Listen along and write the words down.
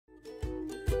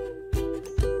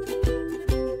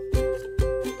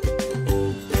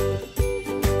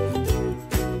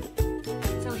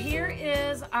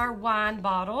our wine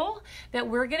bottle that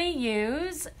we're going to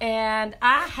use, and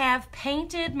I have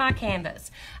painted my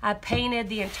canvas. I painted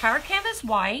the entire canvas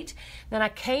white, then I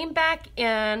came back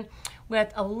in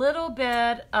with a little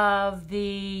bit of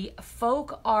the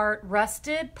folk art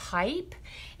rusted pipe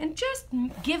and just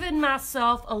giving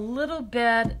myself a little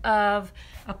bit of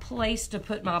a place to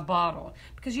put my bottle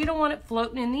because you don't want it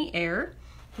floating in the air.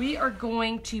 We are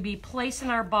going to be placing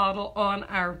our bottle on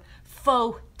our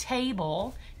faux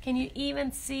table. Can you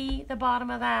even see the bottom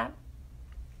of that?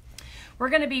 We're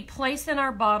going to be placing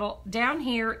our bottle down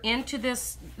here into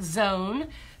this zone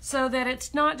so that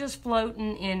it's not just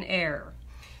floating in air.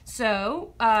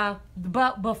 So,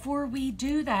 but before we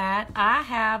do that, I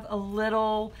have a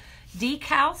little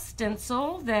decal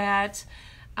stencil that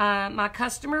my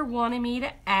customer wanted me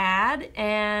to add,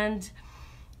 and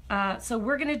so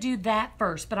we're going to do that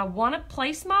first. But I want to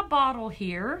place my bottle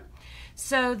here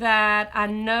so that I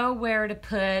know where to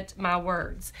put my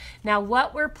words. Now,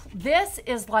 this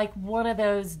is like one of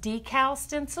those decal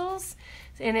stencils,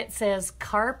 and it says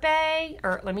Carpe,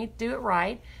 or let me do it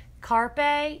right.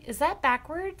 Carpe, is that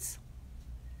backwards?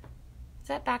 Is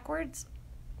that backwards?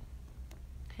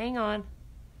 Hang on.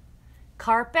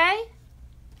 Carpe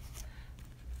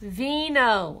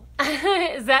Vino.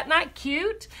 Is that not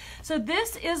cute? So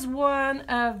this is one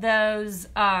of those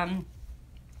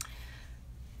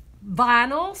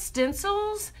vinyl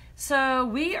stencils. So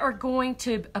we are going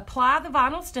to apply the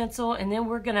vinyl stencil, and then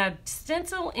we're going to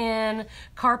stencil in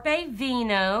Carpe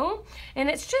Vino. And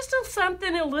it's just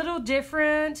something a little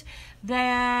different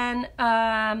than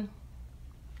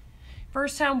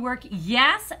first time work.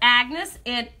 Yes, Agnes,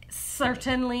 it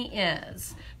certainly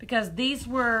is. Because these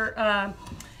were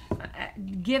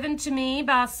given to me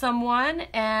by someone,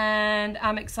 and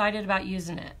I'm excited about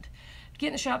using it. Get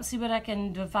in the shop and see what I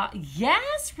can divide.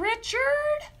 Yes, Richard!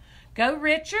 Go,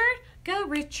 Richard. Go,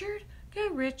 Richard. Go,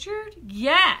 Richard.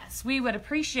 Yes, we would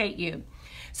appreciate you.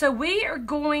 So we are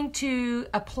going to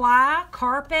apply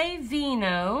Carpe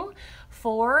Vino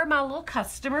for my little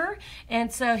customer.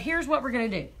 And so here's what we're going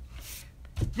to do.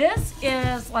 This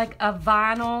is like a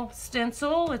vinyl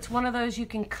stencil. It's one of those you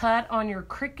can cut on your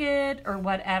Cricut or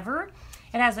whatever.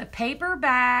 It has a paper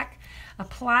back, a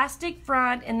plastic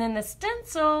front, and then the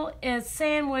stencil is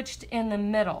sandwiched in the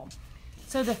middle.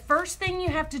 So the first thing you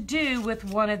have to do with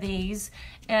one of these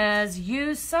is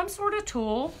use some sort of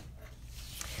tool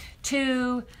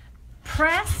to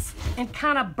press and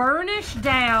kind of burnish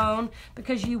down,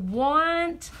 because you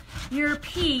want your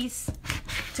piece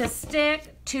to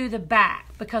stick to the back,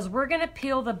 because we're going to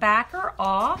peel the backer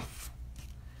off.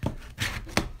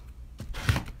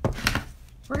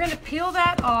 We're going to peel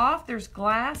that off. There's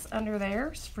glass under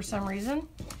there for some reason.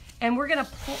 And then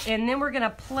we're going to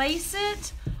place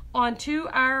it onto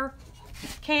our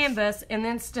canvas and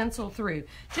then stencil through.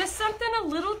 Just something a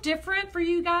little different for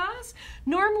you guys.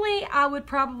 Normally I would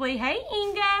probably, hey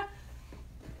Inga,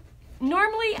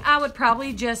 normally I would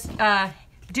probably just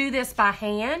do this by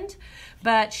hand,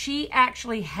 but she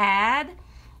actually had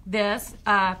this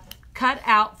cut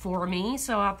out for me,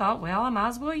 so I thought, well, I might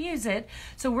as well use it.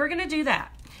 So we're going to do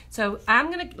that. So I'm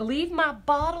going to leave my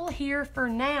bottle here for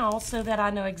now so that I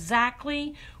know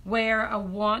exactly where I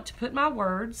want to put my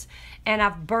words. And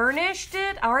I've burnished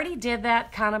it. I already did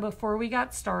that kind of before we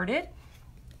got started.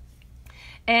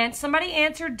 And somebody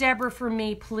answer Deborah for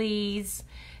me, please.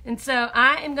 And so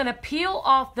I am going to peel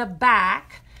off the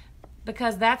back,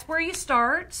 because that's where you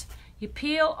start. You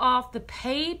peel off the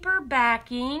paper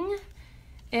backing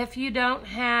if you don't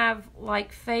have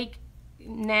like fake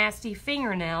nasty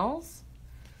fingernails.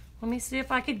 Let me see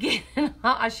if I could get it.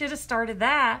 I should have started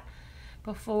that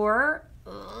before.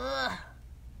 Ugh.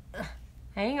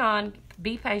 Hang on.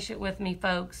 Be patient with me,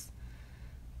 folks.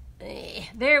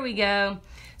 There we go.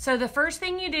 So the first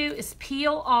thing you do is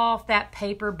peel off that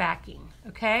paper backing,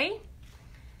 okay?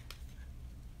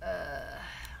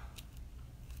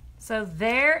 So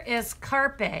there is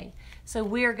Carpe. So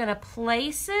we're going to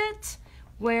place it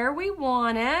where we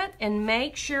want it and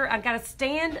make sure, I've got to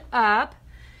stand up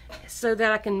so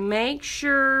that I can make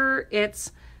sure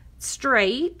it's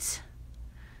straight.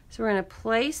 So we're going to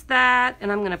place that, and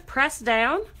I'm going to press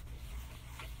down.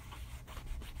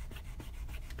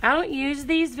 I don't use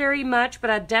these very much, but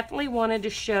I definitely wanted to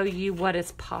show you what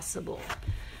is possible.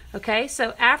 Okay,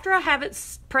 so after I have it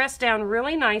pressed down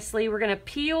really nicely, we're going to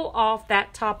peel off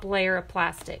that top layer of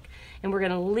plastic, and we're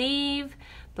going to leave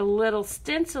the little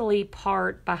stencil-y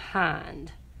part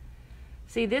behind.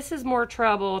 See, this is more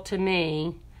trouble to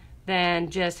me than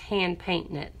just hand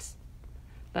painting it.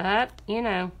 But, you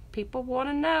know, people want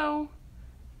to know.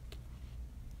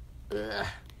 Ugh.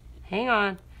 Hang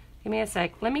on. Give me a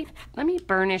sec. Let me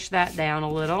burnish that down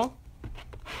a little.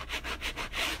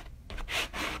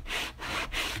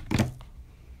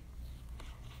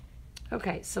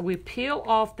 Okay, so we peel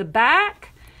off the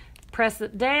back, press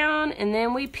it down, and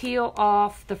then we peel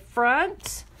off the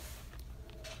front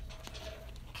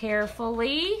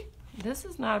carefully. This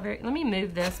is not very, let me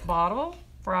move this bottle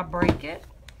before I break it.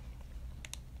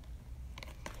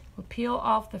 We'll peel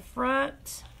off the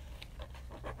front.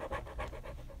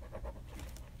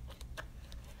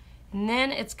 And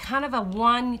then it's kind of a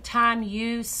one-time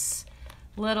use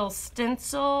little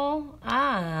stencil.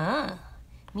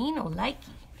 Me no likey.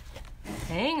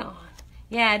 Hang on.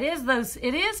 Yeah, it is those,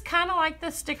 it is kind of like the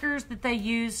stickers that they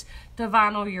use to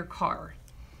vinyl your card.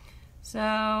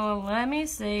 So let me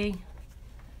see.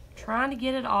 Trying to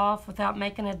get it off without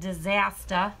making a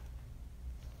disaster.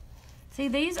 See,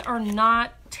 these are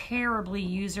not terribly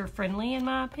user-friendly in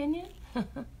my opinion.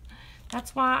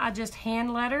 That's why I just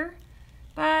hand letter.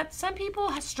 But some people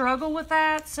struggle with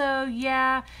that, so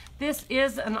yeah, this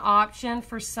is an option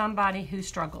for somebody who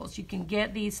struggles. You can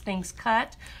get these things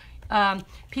cut.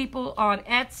 People on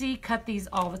Etsy cut these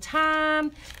all the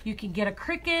time. You can get a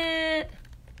Cricut.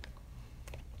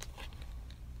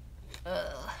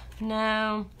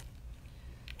 No,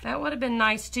 that would have been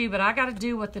nice too, but I got to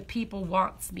do what the people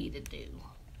wants me to do.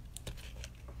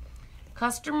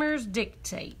 Customers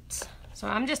dictate. So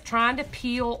I'm just trying to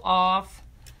peel off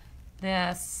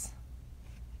this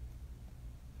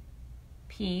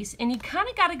piece, and you kind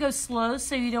of got to go slow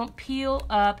so you don't peel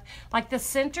up. Like the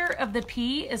center of the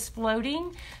pea is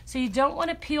floating, so you don't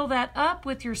want to peel that up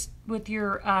with your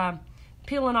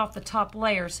peeling off the top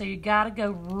layer, so you got to go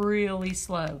really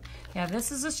slow. Yeah,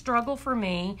 this is a struggle for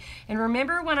me. And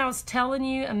remember when I was telling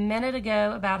you a minute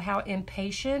ago about how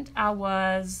impatient I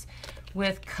was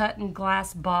with cutting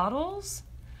glass bottles?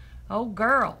 Oh,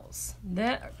 girls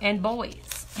and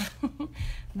boys.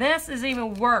 This is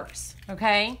even worse,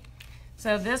 okay?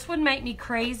 So this would make me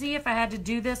crazy if I had to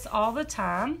do this all the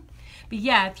time. But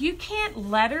yeah, if you can't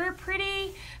letter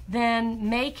pretty, then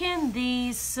making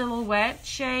these silhouette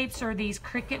shapes or these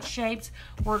cricket shapes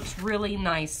works really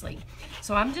nicely.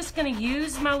 So I'm just gonna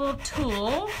use my little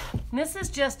tool. And this is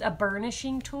just a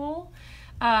burnishing tool.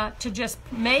 To just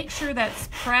make sure that's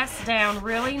pressed down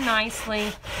really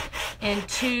nicely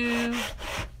into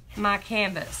my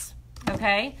canvas.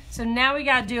 Okay, so now we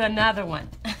got to do another one.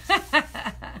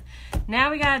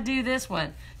 Now we got to do this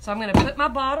one. So I'm going to put my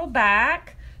bottle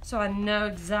back so I know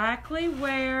exactly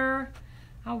where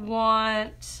I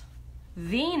want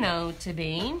Vino to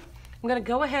be. I'm going to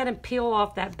go ahead and peel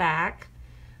off that back.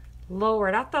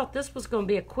 Lord, I thought this was going to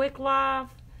be a quick live.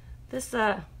 This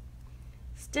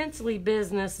stencil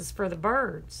business is for the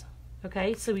birds.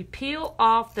 Okay, so we peel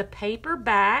off the paper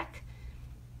back.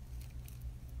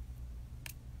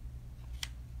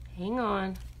 Hang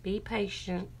on, be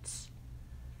patient.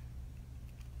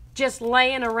 Just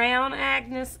laying around,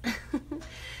 Agnes.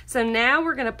 So now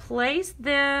we're gonna place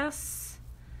this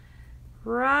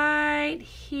right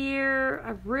here.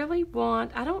 I really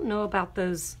want, I don't know about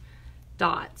those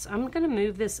dots. I'm gonna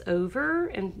move this over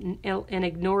and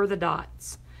ignore the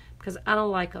dots, because I don't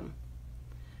like them.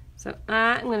 So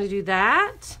I'm going to do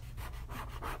that.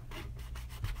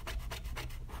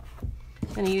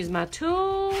 I'm going to use my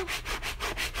tool.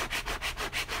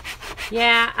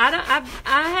 Yeah, I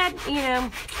had, you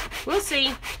know, we'll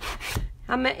see.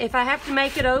 If I have to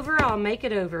make it over, I'll make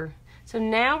it over. So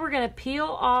now we're going to peel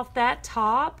off that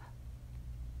top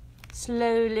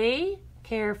slowly,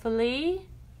 carefully.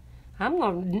 I'm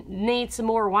going to need some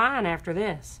more wine after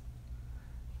this.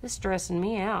 This is stressing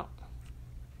me out.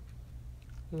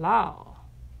 Law.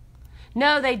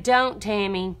 No, they don't,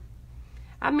 Tammy.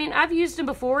 I mean, I've used them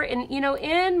before, and you know,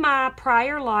 in my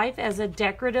prior life as a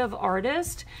decorative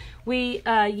artist, we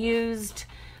used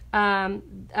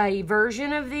a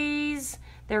version of these.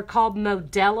 They're called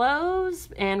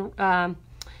Modelos, and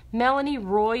Melanie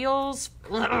Royals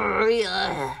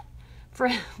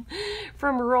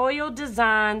from Royal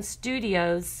Design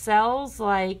Studios sells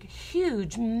like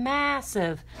huge,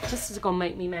 massive, this is gonna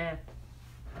make me mad,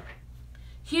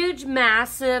 huge,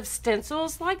 massive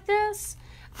stencils like this.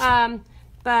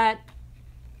 But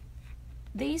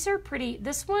these are pretty,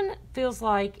 this one feels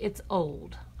like it's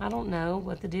old. I don't know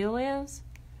what the deal is.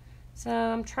 So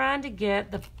I'm trying to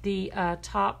get the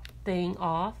top thing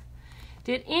off.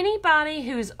 Did anybody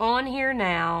who's on here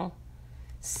now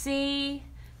see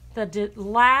the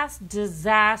last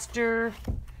disaster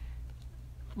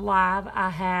live I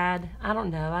had? I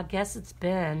don't know, I guess it's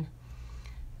been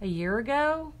a year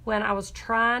ago when I was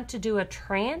trying to do a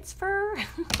transfer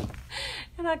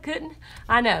and I couldn't.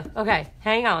 I know. Okay,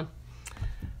 hang on.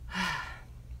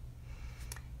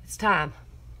 It's time.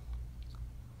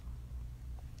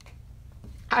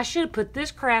 I should have put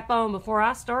this crap on before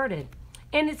I started.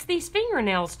 And it's these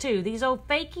fingernails too. These old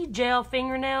fakey gel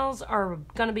fingernails are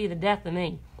gonna be the death of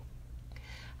me.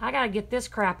 I gotta get this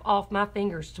crap off my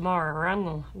fingers tomorrow or I'm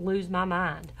gonna lose my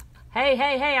mind. Hey,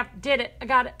 hey, hey, I did it. I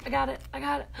got it, I got it, I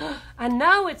got it. I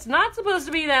know it's not supposed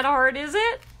to be that hard, is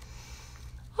it?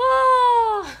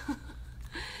 Oh,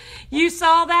 you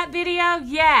saw that video?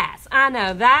 Yes, I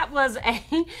know. That was a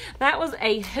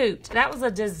hoot. That was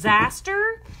a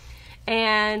disaster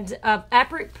and of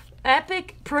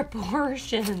epic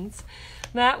proportions.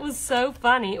 That was so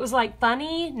funny. It was like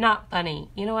funny, not funny.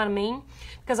 You know what I mean?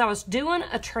 Because I was doing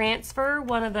a transfer,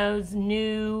 one of those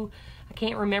new, I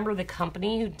can't remember the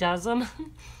company who does them,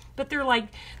 but they're like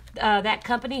that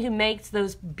company who makes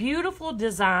those beautiful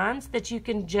designs that you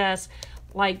can just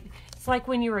like, it's like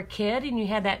when you were a kid and you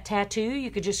had that tattoo,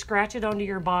 you could just scratch it onto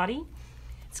your body.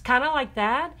 It's kind of like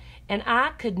that. And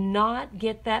I could not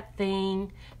get that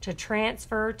thing to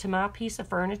transfer to my piece of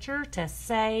furniture to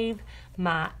save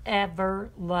my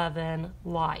ever-loving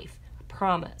life. I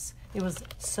promise. It was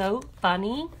so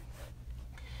funny.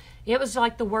 It was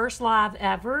like the worst live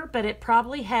ever, but it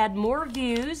probably had more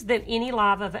views than any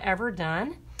live I've ever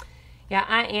done. Yeah,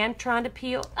 I am trying to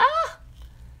peel. Ah!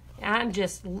 I'm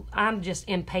just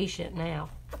impatient now.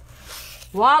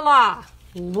 Voila!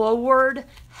 Lord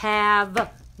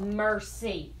have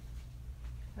mercy.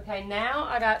 Okay, now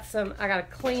I gotta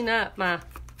clean up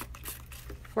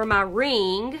where my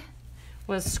ring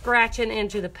was scratching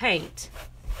into the paint.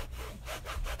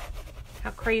 How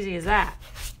crazy is that?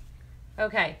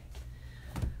 Okay.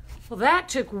 Well, that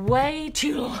took way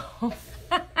too long.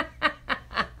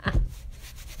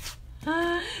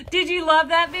 Did you love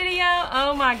that video?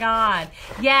 Oh my God.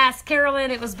 Yes,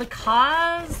 Carolyn, it was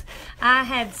because I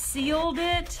had sealed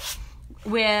it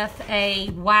with a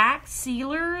wax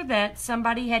sealer that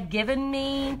somebody had given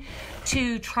me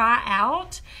to try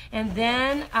out. And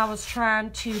then I was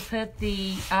trying to put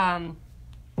the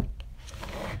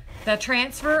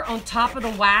transfer on top of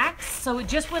the wax so it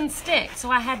just wouldn't stick. So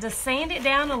I had to sand it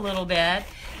down a little bit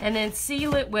and then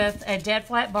seal it with a dead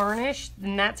flat varnish,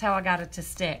 and that's how I got it to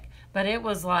stick. But it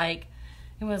was like,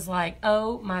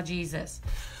 oh my Jesus.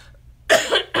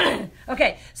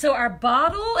 Okay, so our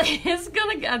bottle is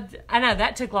gonna, I know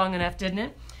that took long enough, didn't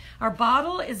it? Our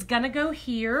bottle is gonna go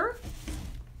here,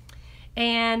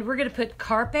 and we're gonna put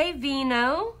Carpe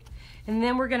Vino, and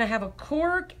then we're gonna have a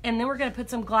cork, and then we're gonna put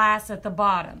some glass at the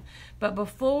bottom. But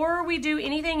before we do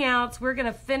anything else, we're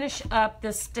gonna finish up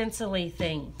this stencil-y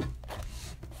thing.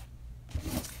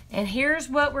 And here's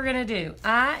what we're gonna do.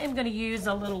 I am gonna use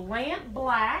a little lamp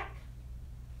black,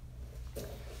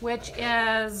 which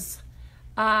is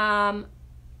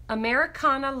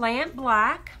Americana lamp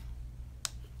black.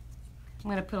 I'm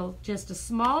gonna put just a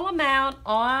small amount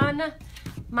on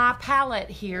my palette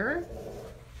here.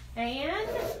 And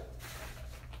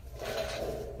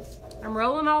I'm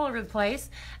rolling all over the place.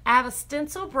 I have a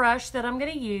stencil brush that I'm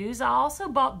gonna use. I also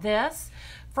bought this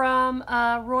from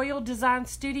Royal Design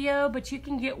Studio, but you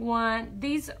can get one.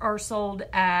 These are sold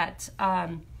at,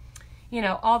 you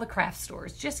know, all the craft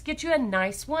stores. Just get you a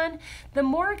nice one. The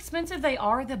more expensive they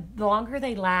are, the longer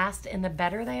they last and the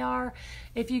better they are.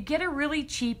 If you get a really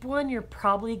cheap one, you're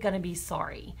probably gonna be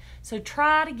sorry. So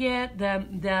try to get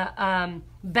the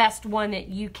best one that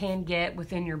you can get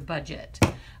within your budget,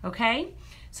 okay?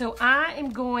 So I am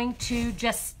going to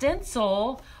just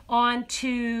stencil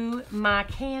onto my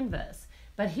canvas.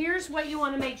 But here's what you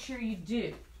want to make sure you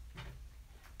do.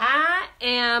 I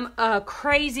am a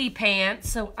crazy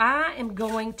pants, so I am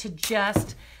going to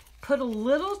just put a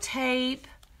little tape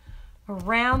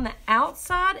around the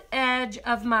outside edge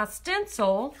of my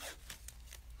stencil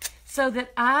so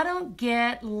that I don't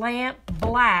get lamp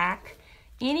black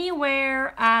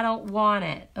anywhere I don't want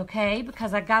it, okay?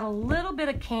 Because I got a little bit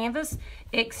of canvas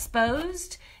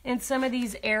exposed in some of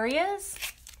these areas.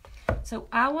 So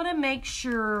I want to make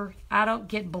sure I don't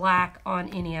get black on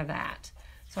any of that.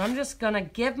 So I'm just going to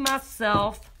give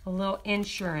myself a little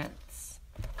insurance.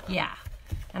 Yeah.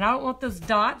 And I don't want those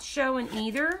dots showing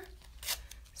either.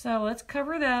 So let's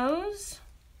cover those.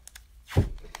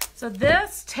 So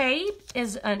this tape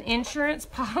is an insurance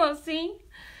policy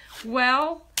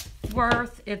well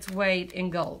worth its weight in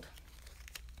gold.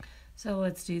 So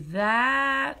let's do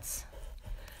that.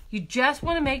 You just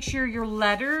want to make sure your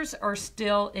letters are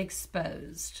still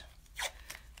exposed.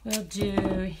 We'll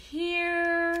do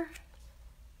here.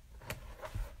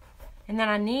 And then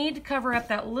I need to cover up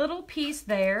that little piece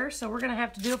there, so we're going to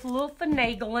have to do a little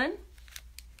finagling.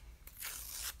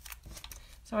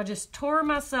 So I just tore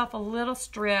myself a little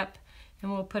strip,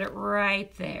 and we'll put it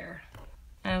right there.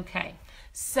 Okay,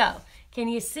 so Can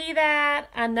you see that?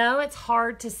 I know it's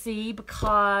hard to see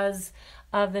because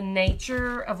of the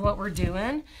nature of what we're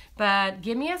doing, but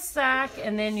give me a sec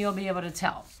and then you'll be able to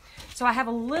tell. So I have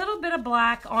a little bit of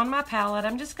black on my palette.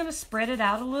 I'm just gonna spread it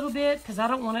out a little bit because I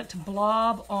don't want it to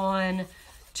blob on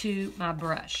to my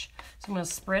brush. So I'm gonna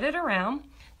spread it around.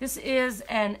 This is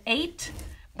an 8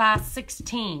 by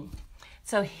 16.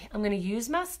 So I'm gonna use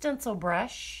my stencil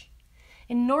brush.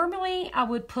 And normally I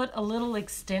would put a little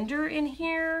extender in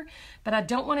here, but I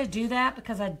don't want to do that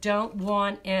because I don't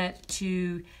want it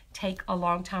to take a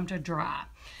long time to dry.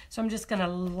 So I'm just going to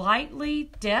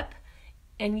lightly dip,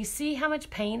 and you see how much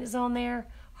paint is on there?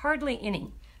 Hardly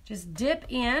any. Just dip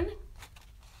in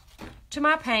to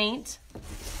my paint.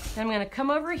 Then I'm going to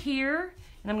come over here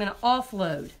and I'm going to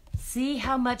offload. See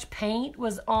how much paint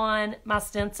was on my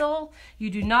stencil? You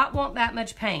do not want that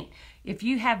much paint. If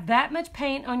you have that much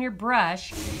paint on your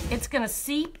brush, it's going to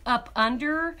seep up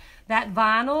under that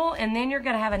vinyl, and then you're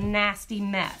going to have a nasty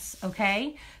mess,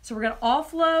 okay? So we're going to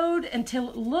offload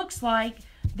until it looks like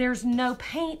there's no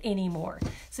paint anymore.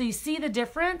 So you see the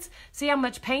difference? See how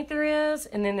much paint there is,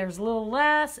 and then there's a little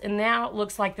less, and now it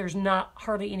looks like there's not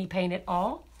hardly any paint at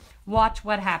all. Watch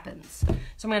what happens.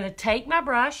 So I'm going to take my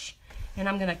brush, and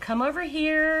I'm going to come over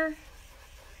here.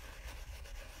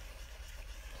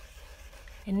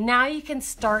 And now you can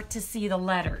start to see the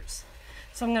letters.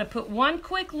 So I'm going to put one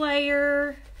quick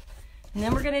layer, and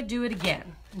then we're going to do it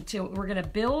again until we're going to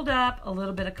build up a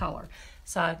little bit of color.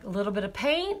 So a little bit of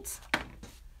paint.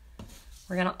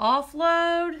 We're going to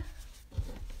offload.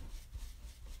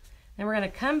 Then we're going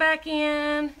to come back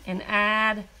in and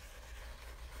add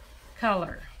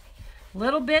color.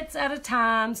 Little bits at a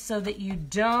time so that you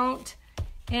don't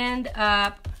end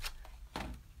up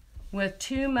with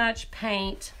too much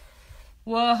paint.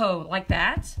 Whoa, like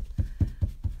that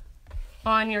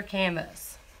on your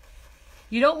canvas.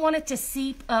 You don't want it to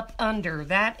seep up under.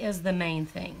 That is the main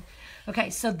thing.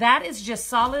 Okay, so that is just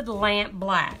solid lamp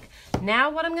black. Now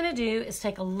what I'm going to do is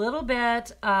take a little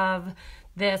bit of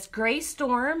this Gray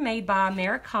Storm made by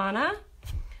Americana.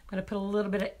 I'm going to put a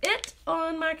little bit of it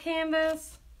on my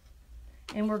canvas.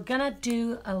 And we're going to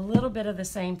do a little bit of the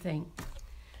same thing.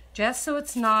 Just so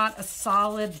it's not a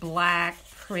solid black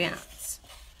print.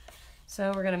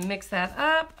 So we're going to mix that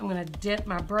up. I'm going to dip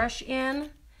my brush in.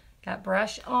 Got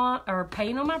brush on, or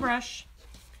paint on my brush.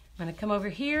 I'm going to come over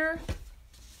here.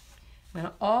 I'm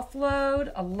going to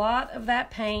offload a lot of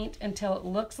that paint until it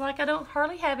looks like I don't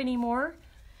hardly have any more.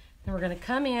 Then we're going to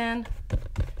come in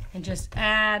and just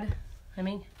add, a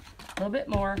little bit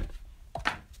more.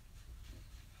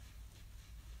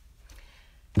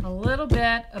 A little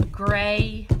bit of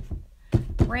gray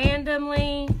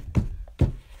randomly.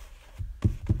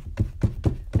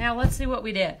 Now let's see what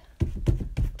we did.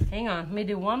 Hang on, let me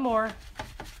do one more.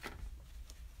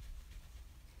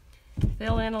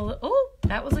 Fill in a little, oh,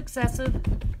 that was excessive.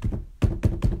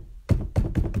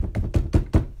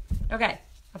 Okay,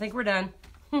 I think we're done.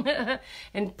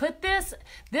 And put this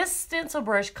stencil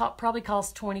brush probably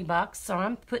costs 20 bucks, so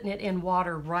I'm putting it in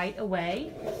water right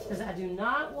away because I do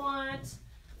not want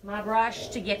my brush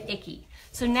to get icky.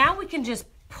 So now we can just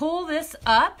pull this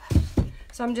up.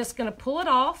 So I'm just gonna pull it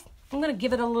off. I'm going to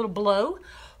give it a little blow.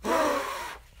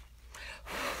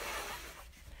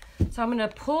 So I'm going to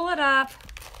pull it up.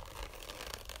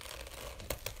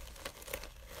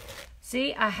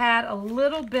 See, I had a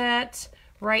little bit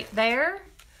right there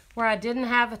where I didn't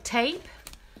have a tape.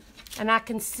 And I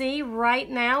can see right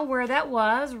now where that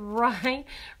was, right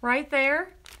there.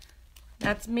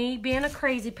 That's me being a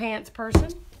crazy pants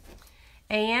person.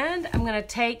 And I'm going to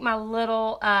take my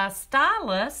little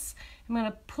stylus. I'm going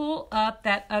to pull up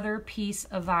that other piece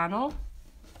of vinyl.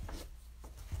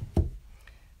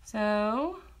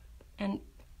 So, and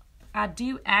I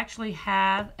do actually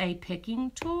have a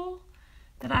picking tool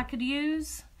that I could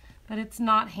use, but it's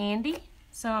not handy.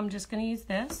 So I'm just going to use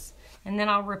this. And then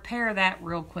I'll repair that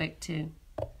real quick too.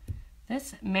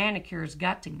 This manicure's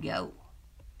got to go.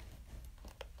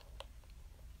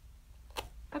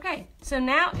 Okay, so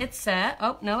now it's set.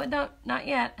 Oh, no, it don't, not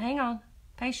yet. Hang on.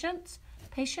 Patience.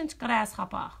 Patience,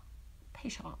 grasshopper.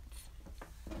 Patience.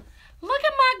 Look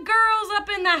at my girls up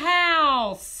in the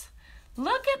house.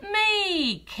 Look at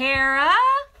me. Kara,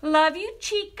 love you,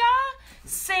 Chica.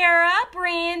 Sarah,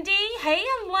 Brandy, hey,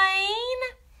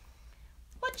 Elaine.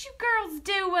 What you girls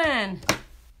doing?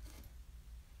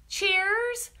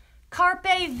 Cheers.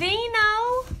 Carpe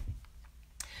Vino.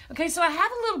 Okay, so I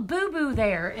have a little boo-boo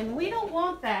there, and we don't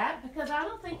want that because I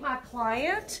don't think my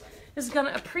client is going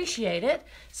to appreciate it.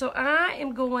 So I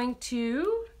am going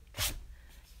to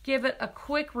give it a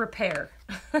quick repair.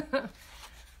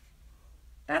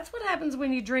 That's what happens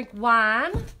when you drink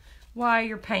wine while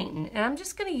you're painting. And I'm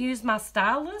just going to use my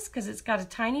stylus because it's got a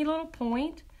tiny little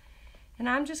point. And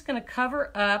I'm just going to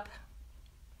cover up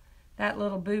that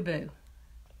little boo-boo.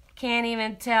 Can't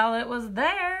even tell it was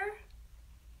there.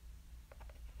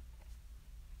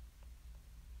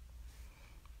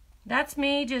 That's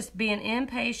me just being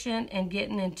impatient and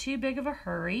getting in too big of a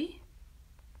hurry.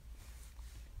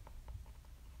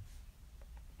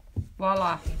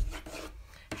 Voila.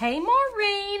 Hey,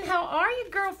 Maureen, how are you,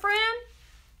 girlfriend?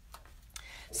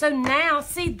 So now,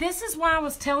 see, this is why I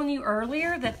was telling you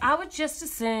earlier that I would just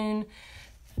as soon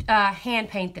hand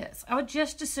paint this. I would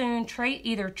just as soon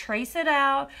either trace it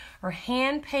out or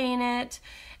hand paint it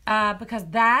because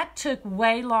that took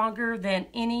way longer than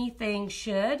anything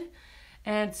should.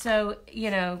 And so,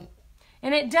 you know,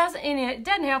 and it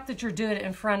doesn't help that you're doing it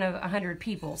in front of 100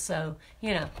 people. So,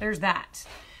 you know, there's that.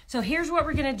 So here's what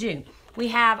we're going to do. We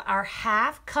have our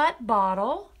half-cut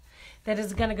bottle that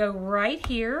is going to go right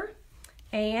here.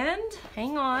 And,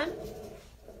 hang on.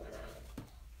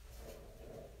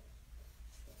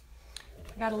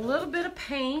 I got a little bit of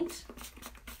paint.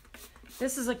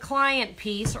 This is a client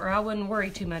piece, or I wouldn't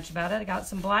worry too much about it. I got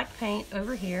some black paint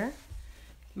over here.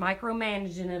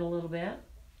 Micromanaging it a little bit.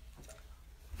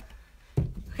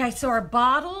 Okay, so our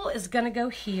bottle is going to go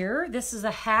here. This is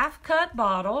a half-cut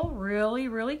bottle. Really,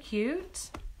 really cute.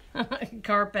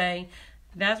 Carpe.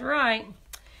 That's right.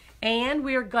 And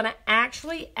we are going to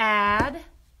actually add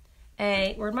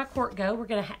where'd my cork go? We're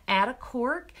going to add a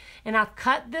cork. And I've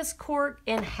cut this cork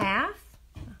in half.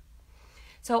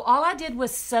 So all I did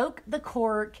was soak the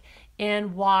cork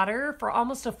in water for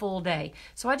almost a full day.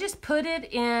 So I just put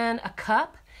it in a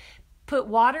cup, put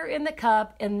water in the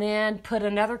cup, and then put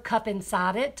another cup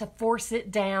inside it to force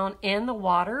it down in the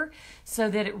water so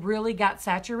that it really got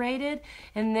saturated.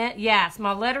 And then, yes,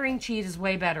 my lettering cheat is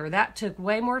way better. That took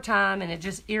way more time and it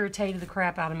just irritated the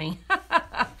crap out of me.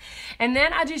 And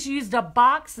then I just used a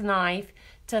box knife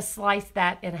to slice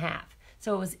that in half.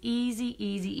 So it was easy,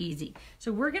 easy, easy.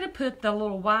 So we're going to put the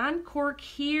little wine cork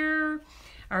here,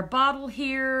 our bottle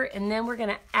here, and then we're going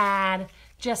to add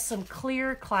just some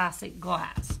clear classic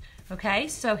glass. Okay,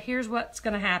 so here's what's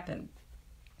going to happen.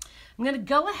 I'm going to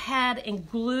go ahead and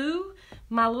glue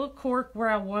my little cork where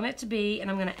I want it to be, and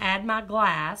I'm going to add my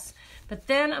glass. But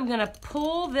then I'm going to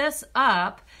pull this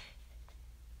up,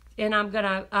 and I'm going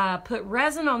to put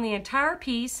resin on the entire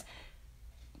piece,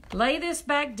 lay this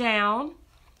back down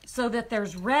so that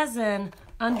there's resin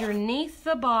underneath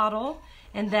the bottle,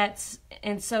 and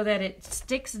so that it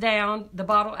sticks down, the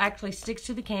bottle actually sticks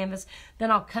to the canvas. Then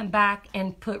I'll come back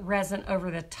and put resin over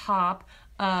the top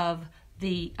of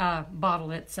the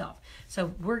bottle itself.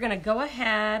 So we're going to go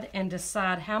ahead and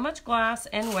decide how much glass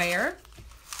and where.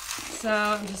 So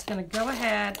I'm just going to go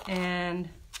ahead and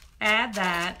add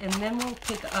that, and then we'll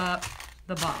pick up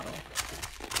the bottle.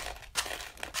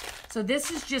 So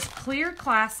this is just clear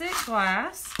classic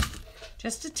glass,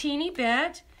 just a teeny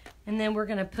bit. And then we're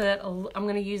going to put, I'm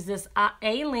going to use this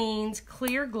Aleene's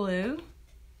clear glue.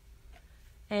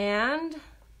 And,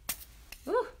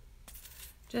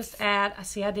 just add,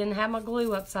 see I didn't have my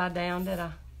glue upside down, did I?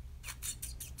 I'm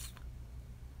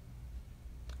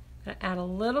going to add a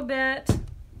little bit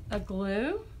of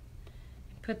glue.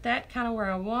 Put that kind of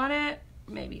where I want it,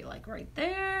 maybe like right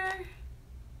there.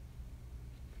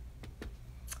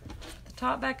 Put the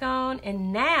top back on,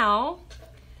 and now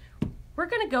we're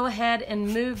going to go ahead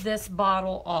and move this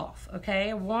bottle off,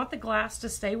 okay? I want the glass to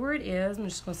stay where it is. I'm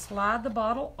just going to slide the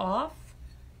bottle off.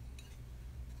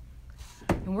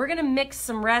 And we're going to mix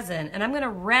some resin, and I'm going to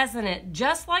resin it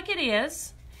just like it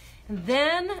is. And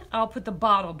then I'll put the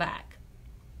bottle back.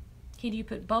 Okay, do you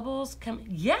put bubbles?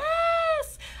 Yes!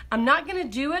 I'm not going to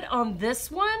do it on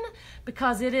this one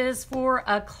because it is for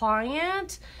a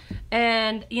client.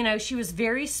 And, you know, she was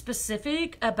very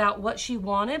specific about what she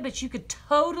wanted, but you could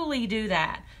totally do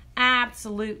that.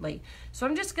 Absolutely. So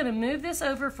I'm just going to move this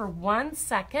over for 1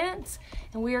 second,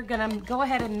 and we are going to go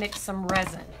ahead and mix some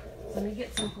resin. Let me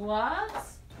get some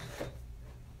gloves.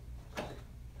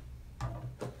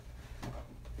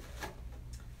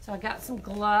 So I got some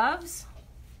gloves.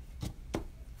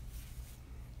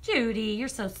 Judy, you're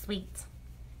so sweet.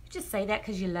 You just say that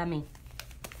because you love me.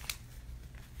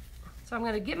 So I'm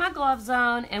going to get my gloves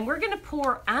on, and we're going to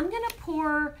pour, I'm going to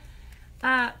pour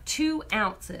 2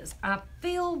 ounces. I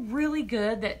feel really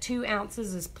good that 2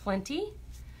 ounces is plenty.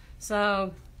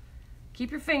 So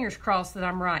keep your fingers crossed that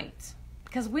I'm right,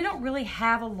 because we don't really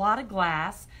have a lot of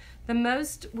glass. The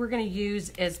most we're going to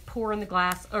use is pouring the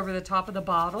glass over the top of the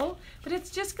bottle, but it's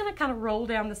just going to kind of roll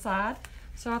down the side.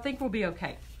 So I think we'll be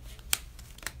okay.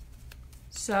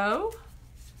 So,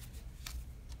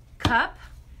 cup.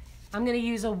 I'm going to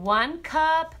use a 1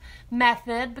 cup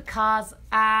method because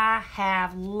I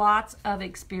have lots of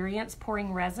experience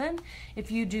pouring resin. If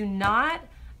you do not,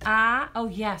 oh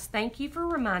yes, thank you for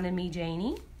reminding me,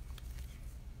 Janie.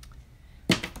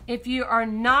 If you are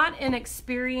not an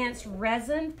experienced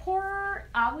resin pourer,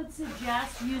 I would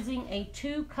suggest using a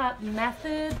 2-cup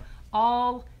method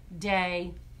all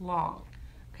day long,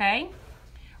 okay?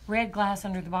 Red glass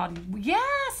under the body.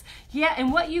 Yes, yeah,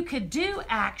 and what you could do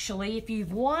actually, if you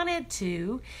wanted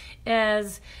to,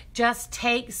 is just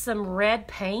take some red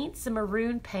paint, some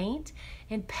maroon paint,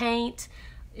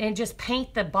 and just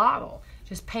paint the bottle.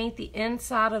 Just paint the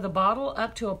inside of the bottle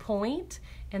up to a point,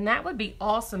 and that would be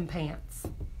awesome pants.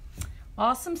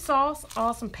 Awesome sauce,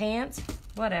 awesome pants,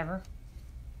 whatever.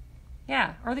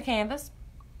 Yeah, or the canvas.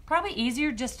 Probably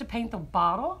easier just to paint the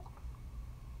bottle.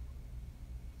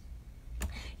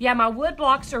 Yeah, my wood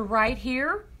blocks are right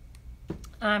here.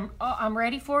 I'm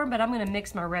ready for them, but I'm going to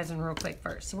mix my resin real quick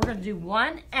first. So we're going to do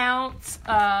 1 ounce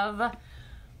of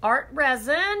art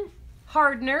resin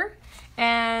hardener,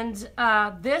 and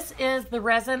this is the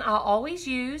resin I always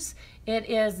use. It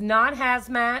is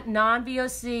non-hazmat,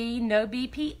 non-VOC, no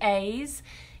BPAs.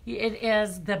 It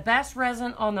is the best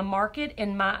resin on the market,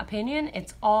 in my opinion.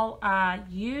 It's all I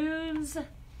use,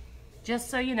 just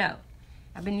so you know.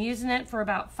 I've been using it for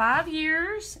about 5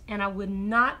 years, and I would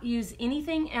not use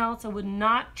anything else. I would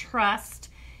not trust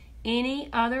any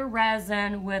other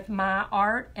resin with my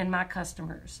art and my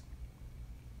customers.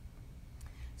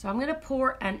 So I'm going to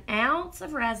pour 1 ounce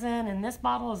of resin, and this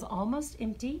bottle is almost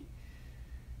empty.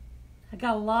 I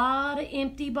got a lot of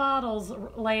empty bottles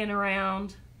laying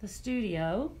around the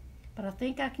studio, but I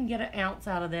think I can get 1 ounce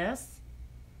out of this.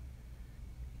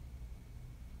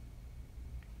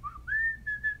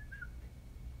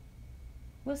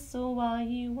 Whistle while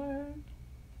you work.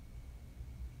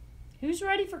 Who's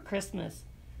ready for Christmas?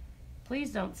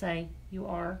 Please don't say you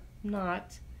are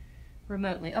not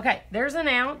remotely. Okay, there's 1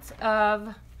 ounce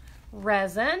of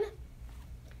resin.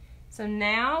 So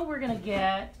now we're going to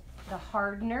get the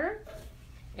hardener.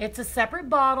 It's a separate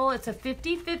bottle. It's a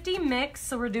 50-50 mix,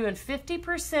 so we're doing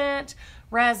 50%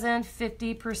 resin,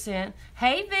 50%,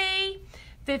 hey V,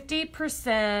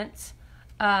 50%,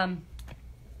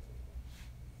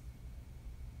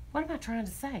 what am I trying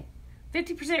to say?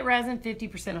 50% resin,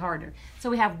 50% hardener. So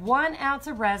we have 1 ounce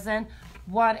of resin,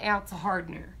 1 ounce of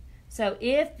hardener. So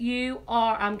if you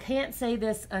are, I can't say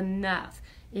this enough,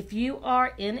 if you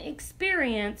are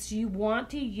inexperienced, you want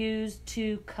to use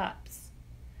 2 cups.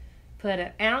 Put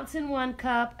 1 ounce in 1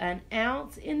 cup, 1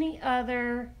 ounce in the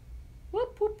other.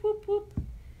 Whoop, whoop, whoop, whoop.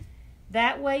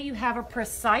 That way you have a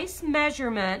precise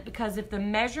measurement, because if the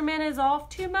measurement is off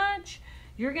too much,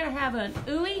 you're going to have an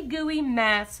ooey gooey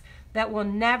mess that will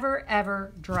never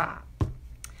ever dry.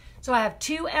 So I have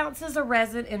 2 ounces of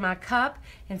resin in my cup,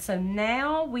 and so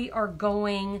now we are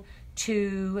going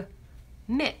to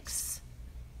mix.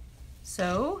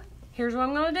 So here's what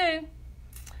I'm going to do.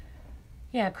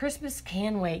 Yeah, Christmas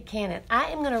can wait, can it? I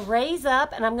am going to raise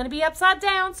up, and I'm going to be upside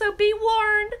down, so be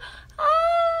warned.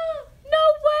 Oh, no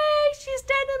way, she's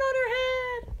standing on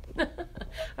her head.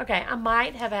 Okay, I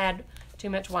might have had too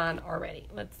much wine already.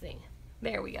 Let's see.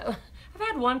 There we go. I've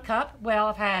had 1 cup. Well,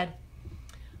 I've had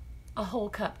a whole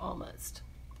cup almost.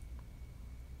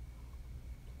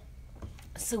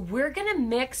 So we're going to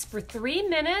mix for 3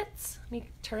 minutes. Let me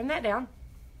turn that down.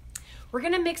 We're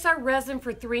going to mix our resin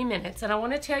for 3 minutes, and I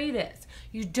want to tell you this.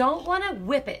 You don't want to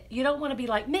whip it. You don't want to be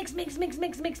like, mix, mix, mix,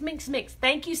 mix, mix, mix, mix.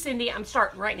 Thank you, Cindy. I'm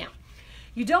starting right now.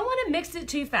 You don't want to mix it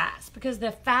too fast, because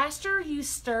the faster you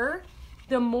stir,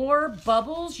 the more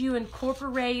bubbles you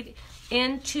incorporate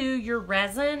into your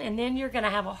resin, and then you're going to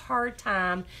have a hard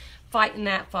time fighting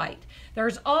that fight.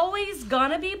 There's always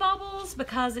going to be bubbles,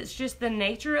 because it's just the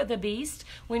nature of the beast.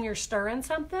 When you're stirring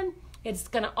something, it's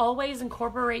going to always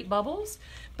incorporate bubbles.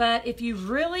 But if you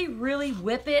really, really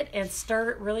whip it and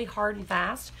stir it really hard and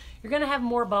fast, you're going to have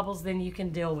more bubbles than you can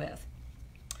deal with.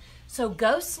 So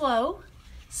go slow,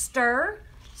 stir,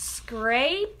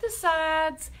 scrape the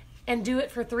sides, and do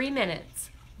it for 3 minutes.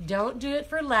 Don't do it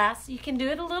for less. You can do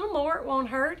it a little more, it won't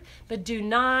hurt, but do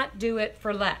not do it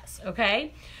for less,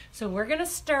 okay? So we're going to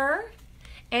stir,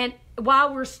 and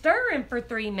while we're stirring for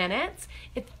 3 minutes,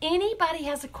 if anybody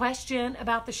has a question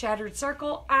about the shattered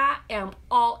circle, I am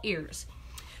all ears.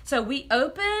 So we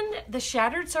opened the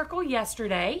Shattered Circle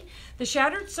yesterday. The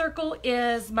Shattered Circle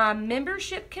is my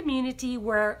membership community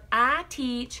where I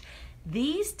teach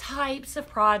these types of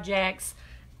projects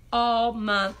all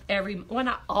month, well,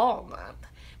 not all month,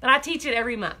 but I teach it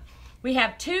every month. We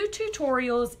have 2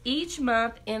 tutorials each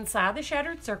month inside the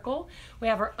Shattered Circle. We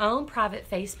have our own private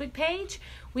Facebook page.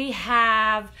 We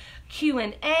have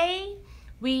Q&A.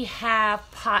 We have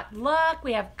potluck.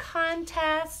 We have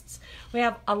contests. We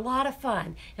have a lot of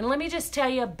fun. And let me just tell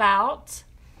you about...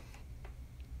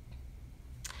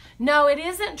 No, it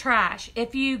isn't trash.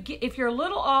 If you're a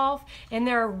little off and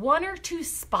there are 1 or 2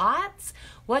 spots,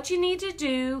 what you need to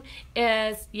do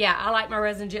is, yeah, I like my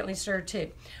resin gently stirred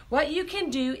too. What you can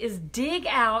do is dig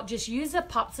out, just use a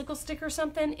popsicle stick or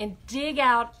something and dig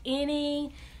out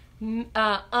any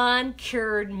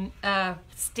uncured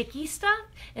sticky stuff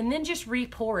and then just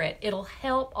re-pour it. It'll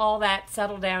help all that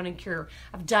settle down and cure.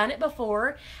 I've done it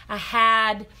before.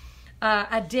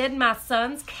 I did my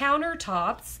son's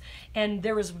countertops, and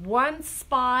there was 1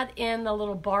 spot in the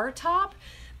little bar top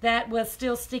that was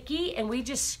still sticky, and we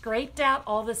just scraped out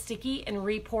all the sticky and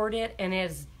re-poured it, and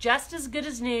it is just as good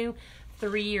as new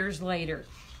 3 years later.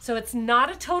 So it's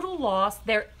not a total loss.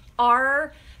 There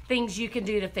are things you can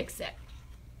do to fix it.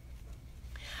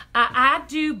 I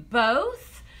do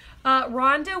both.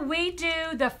 Rhonda, we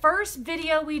do, the first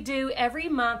video we do every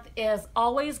month is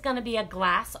always going to be a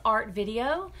glass art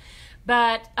video.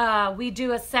 But we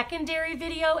do a secondary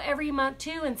video every month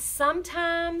too, and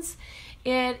sometimes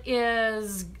it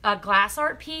is a glass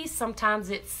art piece,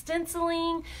 sometimes it's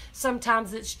stenciling,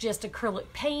 sometimes it's just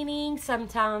acrylic painting,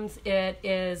 sometimes it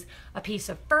is a piece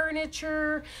of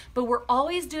furniture, but we're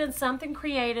always doing something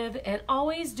creative and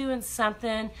always doing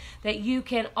something that you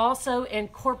can also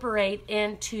incorporate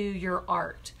into your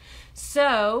art.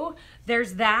 So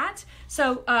there's that.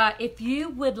 So if you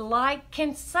would like,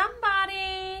 can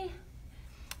somebody...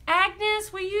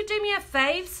 Agnes, will you do me a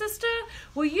fave, sister?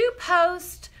 Will you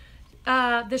post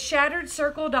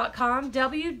theshatteredcircle.com,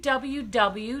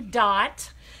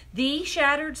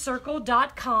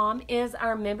 www.theshatteredcircle.com is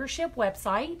our membership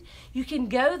website. You can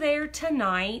go there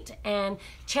tonight and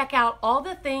check out all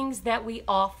the things that we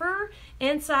offer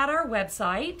inside our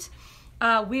website.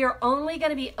 We are only going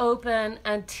to be open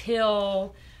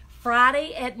until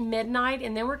Friday at midnight,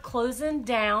 and then we're closing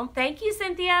down. Thank you,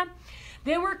 Cynthia.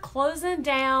 Then we're closing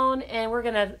down, and we're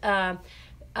going to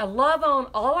love on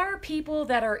all our people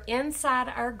that are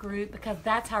inside our group, because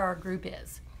that's how our group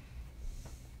is.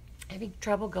 Having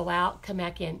trouble, go out, come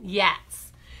back in.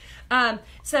 Yes.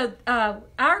 So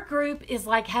our group is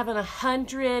like having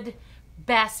 100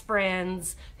 best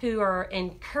friends who are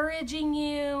encouraging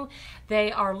you.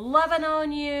 They are loving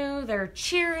on you. They're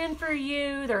cheering for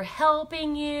you. They're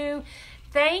helping you.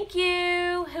 Thank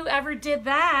you, whoever did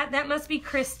that. That must be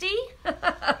Christy.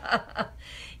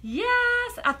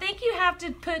 Yes, I think you have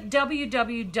to put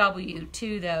www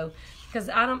too, though, because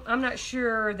I'm not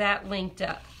sure that linked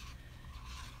up.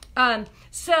 Yes,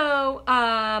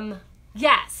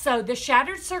 so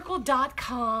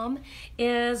theshatteredcircle.com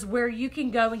is where you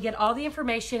can go and get all the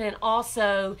information, and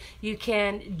also you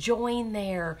can join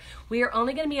there. We are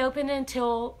only going to be open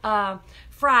until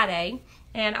Friday.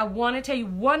 And I want to tell you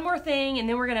one more thing, and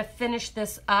then we're going to finish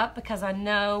this up because I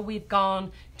know we've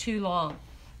gone too long.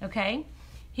 Okay?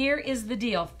 Here is the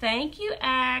deal. Thank you,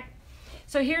 Ack.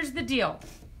 So here's the deal.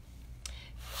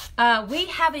 We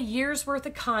have a year's worth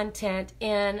of content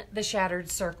in the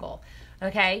Shattered Circle.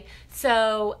 Okay?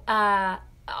 So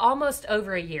almost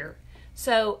over a year.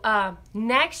 So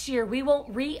next year we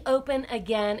won't reopen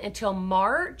again until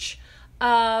March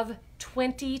of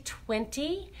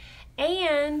 2020.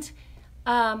 And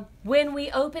when we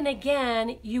open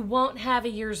again, you won't have a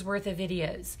year's worth of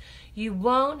videos. You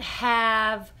won't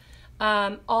have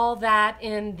all that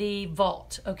in the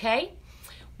vault, okay?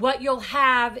 What you'll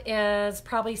have is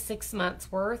probably 6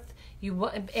 months worth.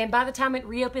 And by the time it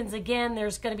reopens again,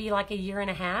 there's going to be like a year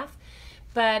and a half.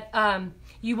 But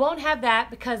you won't have that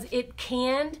because it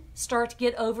can start to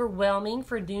get overwhelming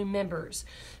for new members.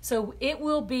 So it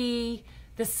will be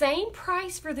the same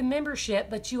price for the membership,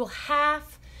 but you'll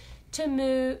have to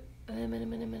move.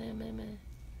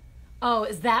 Oh,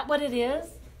 is that what it is?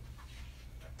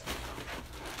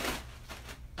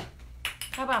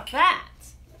 How about that?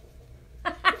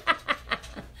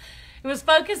 It was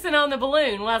focusing on the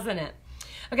balloon, wasn't it?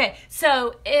 Okay,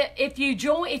 so if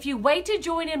you wait to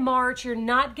join in March, you're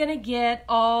not going to get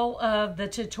all of the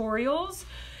tutorials.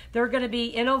 They're going to be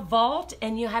in a vault,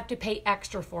 and you have to pay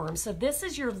extra for them. So this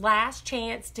is your last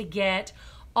chance to get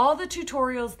all the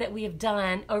tutorials that we have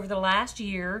done over the last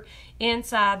year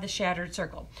inside the Shattered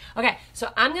Circle. Okay,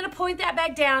 so I'm going to point that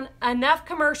back down. Enough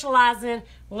commercializing.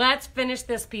 Let's finish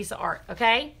this piece of art,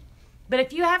 okay? But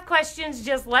if you have questions,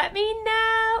 just let me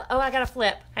know. Oh, I got to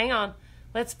flip. Hang on.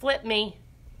 Let's flip me.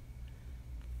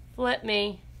 Flip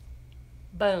me.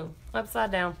 Boom.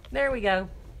 Upside down. There we go.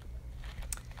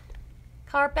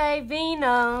 Carpe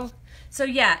Vino. So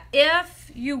yeah,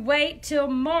 if you wait till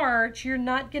March, you're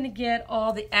not going to get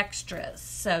all the extras.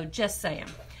 So just saying.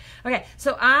 Okay,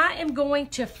 so I am going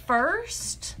to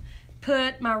first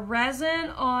put my resin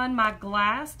on my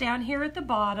glass down here at the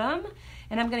bottom,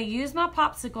 and I'm going to use my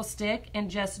popsicle stick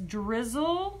and just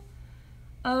drizzle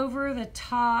over the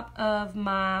top of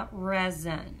my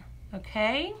resin,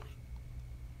 okay?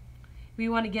 We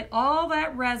want to get all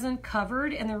that resin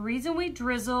covered, and the reason we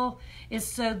drizzle is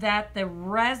so that the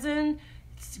resin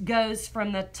goes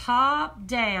from the top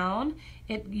down.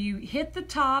 You hit the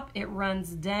top, it runs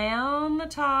down the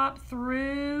top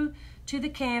through to the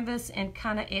canvas and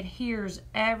kind of adheres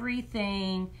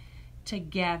everything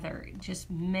together. It just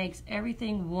makes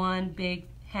everything one big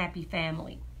happy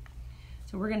family.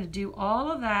 So we're going to do all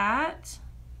of that.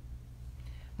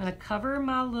 I'm going to cover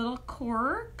my little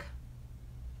cork.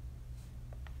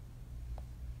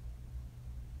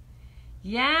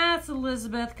 Yes,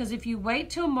 Elizabeth, because if you wait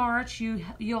till March,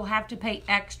 you'll have to pay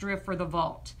extra for the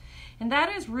vault. And that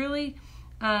is really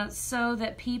so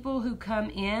that people who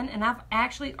come in, and I've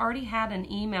actually already had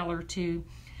an email or two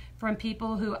from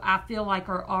people who I feel like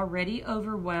are already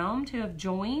overwhelmed who have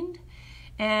joined.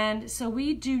 And so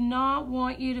we do not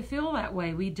want you to feel that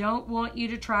way. We don't want you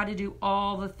to try to do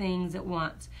all the things at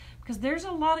once, because there's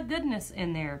a lot of goodness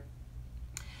in there.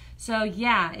 So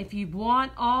yeah, if you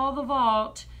want all the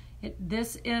vault,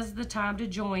 this is the time to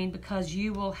join, because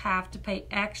you will have to pay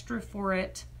extra for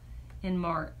it in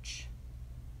March.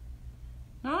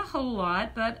 Not a whole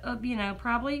lot, but you know,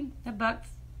 probably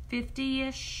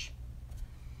 $1.50-ish.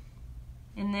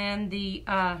 And then the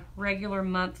regular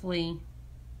monthly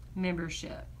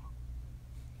membership.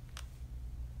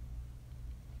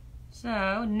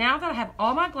 So now that I have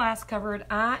all my glass covered,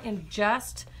 I am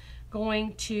just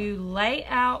going to lay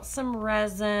out some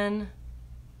resin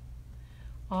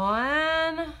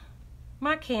on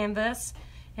my canvas,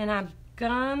 and I'm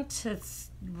going to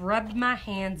rub my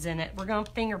hands in it. We're going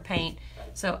to finger paint.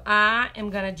 So I am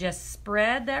going to just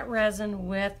spread that resin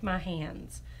with my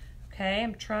hands. Okay,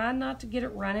 I'm trying not to get it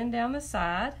running down the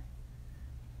side.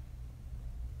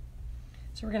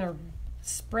 So we're going to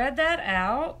spread that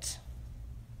out.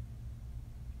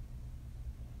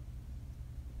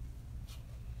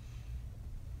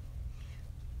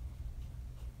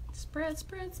 Spread,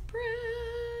 spread, spread.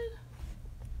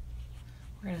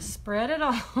 We're going to spread it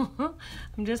all.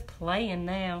 I'm just playing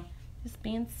now. Just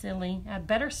being silly. I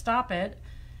better stop it.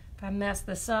 If I mess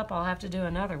this up, I'll have to do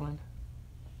another one.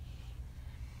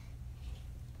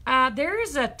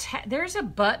 There's a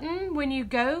button when you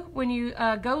go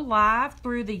live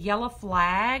through the Yellow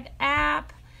Flag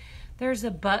app. There's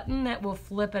a button that will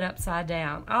flip it upside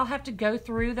down. I'll have to go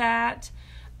through that.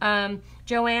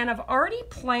 Joanne, I've already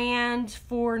planned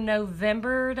for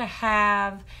November to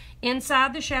have,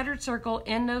 inside the Shattered Circle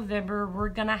in November, we're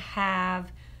going to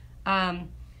have a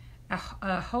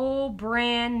whole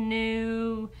brand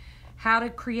new how to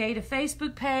create a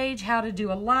Facebook page, how to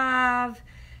do a live,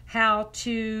 how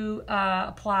to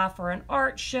apply for an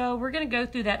art show. We're going to go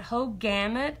through that whole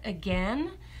gamut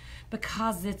again,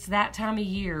 because it's that time of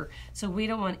year. So we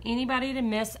don't want anybody to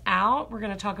miss out. We're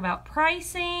going to talk about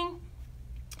pricing,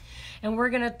 and we're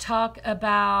going to talk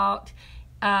about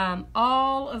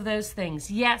all of those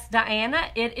things. Yes,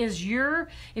 Diana, it is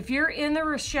if you're in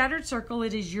the Shattered Circle,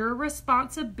 it is your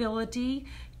responsibility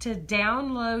to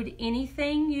download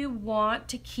anything you want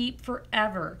to keep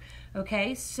forever.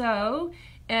 Okay, so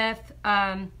if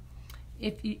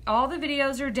all the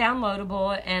videos are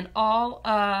downloadable, and all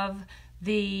of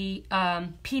the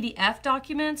PDF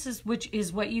documents which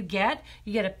is what you get.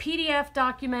 You get a PDF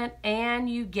document, and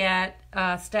you get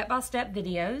step-by-step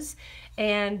videos,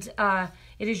 and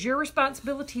it is your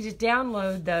responsibility to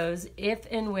download those if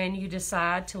and when you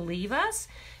decide to leave us,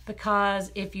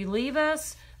 because if you leave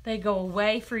us, they go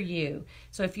away for you.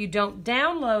 So if you don't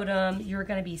download them, you're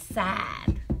going to be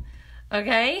sad.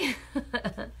 Okay?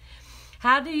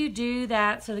 How do you do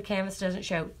that so the canvas doesn't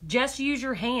show? Just use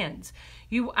your hands.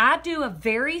 I do a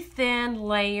very thin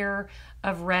layer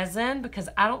of resin because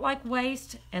I don't like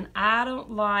waste, and I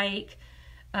don't like,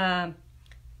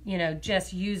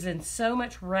 just using so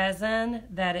much resin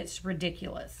that it's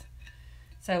ridiculous.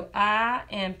 So I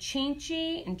am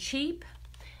chintzy and cheap,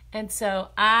 and so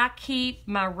I keep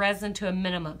my resin to a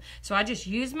minimum. So I just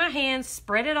use my hands,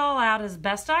 spread it all out as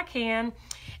best I can,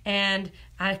 and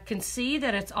I can see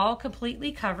that it's all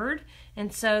completely covered,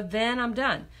 and so then I'm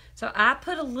done. So I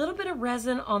put a little bit of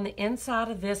resin on the inside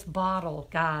of this bottle,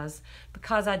 guys,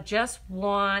 because I just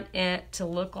want it to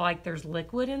look like there's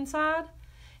liquid inside,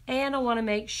 and I want to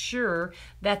make sure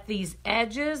that these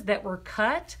edges that were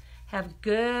cut have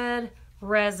good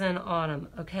resin on them,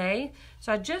 okay?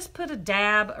 So I just put a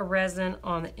dab of resin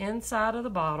on the inside of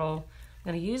the bottle.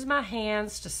 I'm going to use my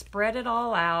hands to spread it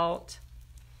all out.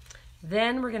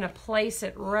 Then we're gonna place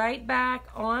it right back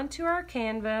onto our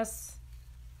canvas.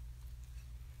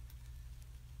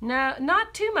 No,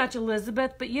 not too much,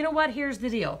 Elizabeth, but you know what? Here's the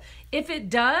deal. If it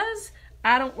does,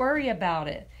 I don't worry about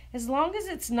it. As long as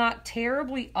it's not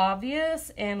terribly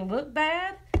obvious and look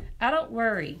bad, I don't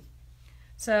worry.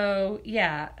 So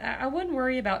yeah, I wouldn't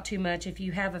worry about too much if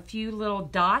you have a few little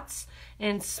dots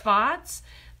and spots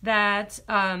that,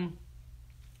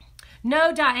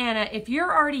 no, Diana, if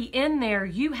you're already in there,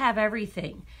 you have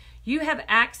everything. You have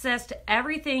access to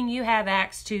everything you have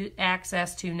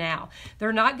access to now.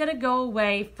 They're not going to go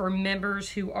away for members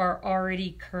who are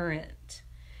already current.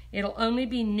 It'll only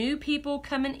be new people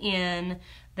coming in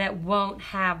that won't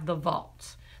have the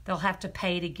vault. They'll have to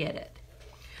pay to get it.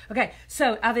 Okay,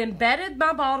 so I've embedded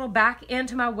my bottle back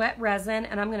into my wet resin,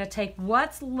 and I'm going to take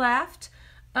what's left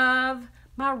of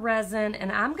my resin,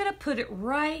 and I'm going to put it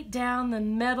right down the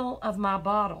middle of my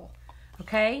bottle,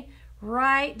 okay?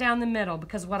 Right down the middle,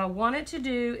 because what I want it to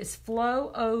do is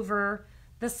flow over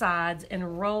the sides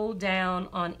and roll down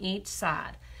on each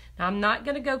side. Now, I'm not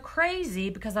going to go crazy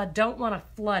because I don't want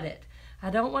to flood it. I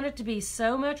don't want it to be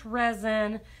so much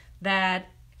resin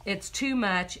that it's too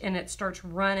much and it starts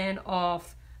running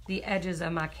off the edges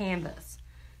of my canvas.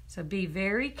 So be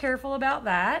very careful about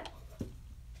that.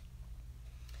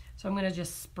 So I'm going to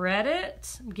just spread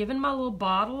it. I'm giving my little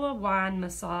bottle a wine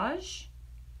massage.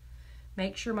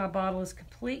 Make sure my bottle is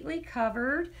completely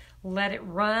covered. Let it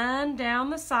run down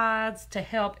the sides to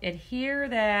help adhere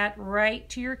that right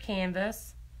to your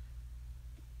canvas.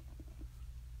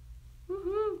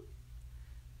 Woohoo!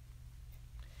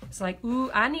 It's like, ooh,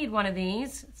 I need one of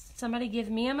these. Somebody give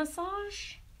me a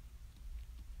massage?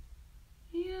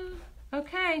 Yeah,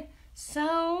 okay.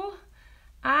 So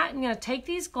I'm going to take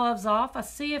these gloves off. I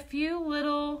see a few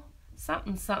little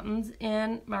somethings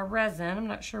in my resin. I'm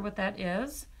not sure what that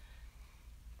is.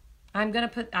 I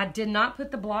did not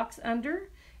put the blocks under,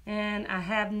 and I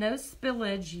have no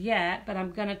spillage yet, but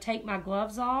I'm going to take my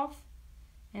gloves off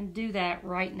and do that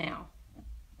right now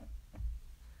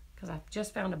because I've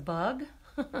just found a bug.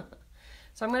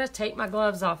 So I'm going to take my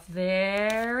gloves off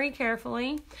very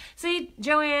carefully. See,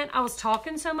 Joanne, I was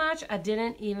talking so much, I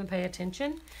didn't even pay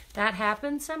attention. That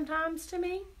happens sometimes to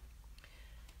me.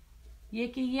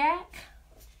 Yicky yak.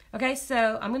 Okay,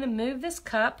 so I'm going to move this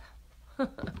cup.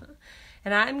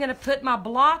 And I'm going to put my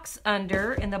blocks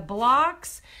under, and the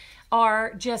blocks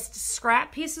are just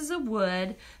scrap pieces of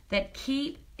wood that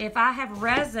keep, if I have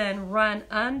resin run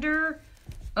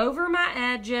over my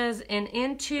edges and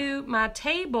into my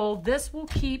table, this will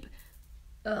keep,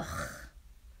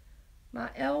 my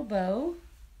elbow.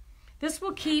 This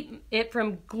will keep it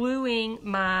from gluing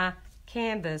my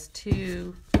canvas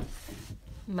to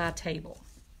my table.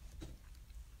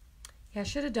 Yeah, I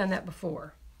should have done that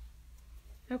before.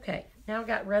 Okay, now I've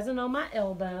got resin on my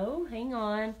elbow. Hang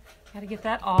on, got to get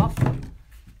that off.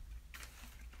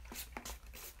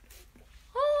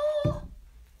 Oh!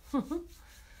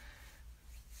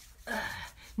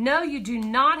 No, you do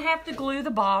not have to glue the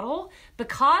bottle.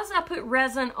 Because I put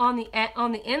resin on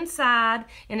the inside,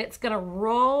 and it's going to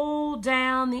roll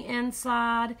down the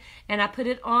inside, and I put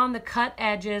it on the cut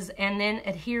edges and then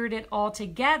adhered it all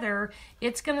together,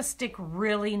 it's going to stick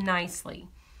really nicely.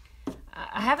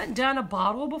 I haven't done a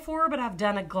bottle before, but I've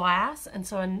done a glass, and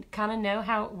so I kind of know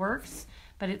how it works,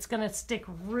 but it's going to stick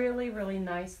really, really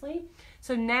nicely.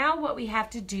 So now what we have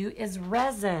to do is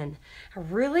resin. I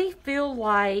really feel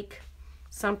like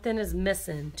something is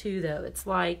missing too, though. It's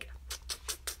like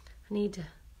I need to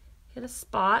hit a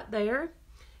spot there.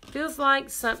 Feels like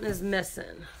something is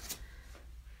missing,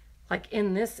 like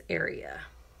in this area.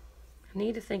 I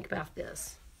need to think about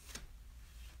this.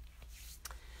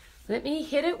 Let me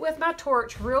hit it with my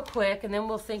torch real quick, and then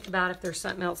we'll think about if there's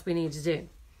something else we need to do.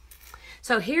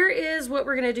 So here is what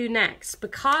we're going to do next.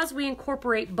 Because we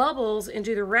incorporate bubbles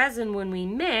into the resin when we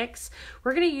mix,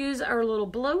 we're going to use our little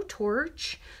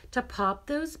blowtorch to pop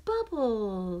those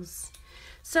bubbles.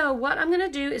 So what I'm going to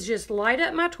do is just light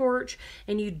up my torch,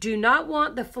 and you do not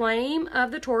want the flame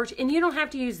of the torch, and you don't have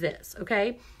to use this,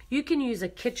 okay? You can use a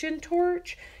kitchen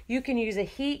torch, you can use a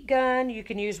heat gun, you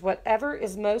can use whatever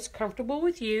is most comfortable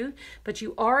with you, but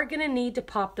you are going to need to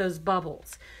pop those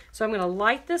bubbles. So I'm going to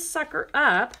light this sucker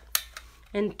up,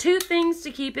 and two things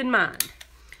to keep in mind.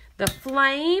 The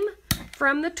flame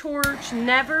from the torch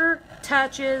never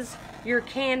touches your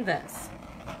canvas,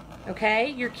 okay?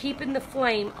 You're keeping the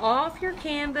flame off your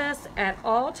canvas at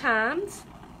all times.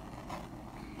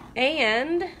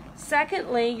 And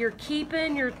secondly, you're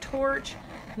keeping your torch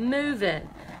moving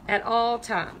at all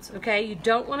times, okay? You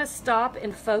don't want to stop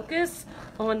and focus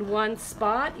on one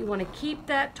spot. You want to keep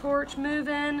that torch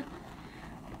moving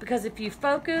because if you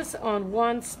focus on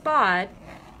one spot,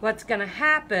 what's going to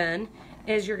happen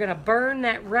is you're going to burn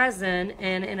that resin,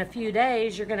 and in a few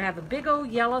days you're going to have a big old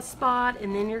yellow spot,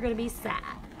 and then you're going to be sad.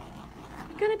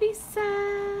 You're going to be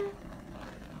sad.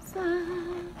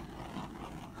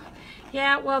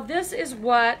 Yeah, well, this is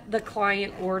what the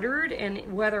client ordered,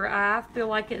 and whether I feel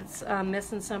like it's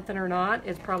missing something or not,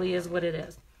 it probably is what it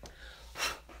is.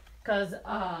 Because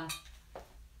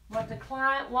what the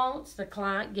client wants, the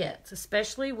client gets,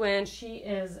 especially when she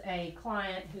is a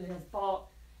client who has bought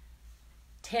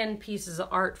 10 pieces of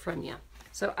art from you.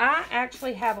 So I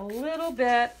actually have a little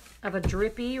bit of a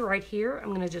drippy right here. I'm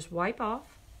going to just wipe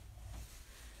off.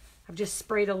 I've just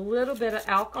sprayed a little bit of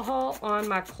alcohol on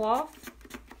my cloth.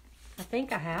 I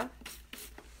think I have.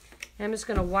 And I'm just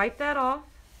going to wipe that off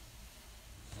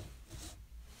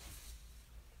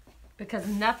because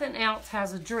nothing else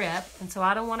has a drip, and so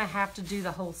I don't want to have to do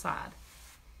the whole side.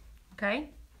 Okay?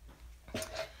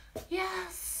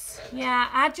 Yes.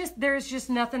 Yeah, there's just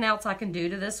nothing else I can do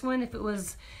to this one. If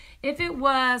it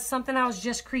was something I was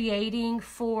just creating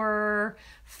for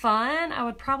fun, I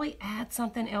would probably add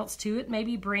something else to it.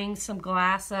 Maybe bring some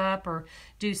glass up or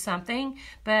do something.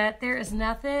 But there is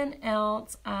nothing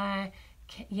else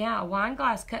yeah, a wine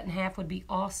glass cut in half would be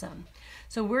awesome.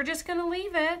 So we're just going to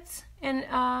leave it, and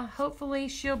hopefully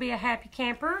she'll be a happy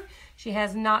camper. She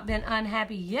has not been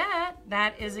unhappy yet.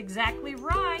 That is exactly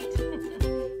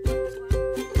right.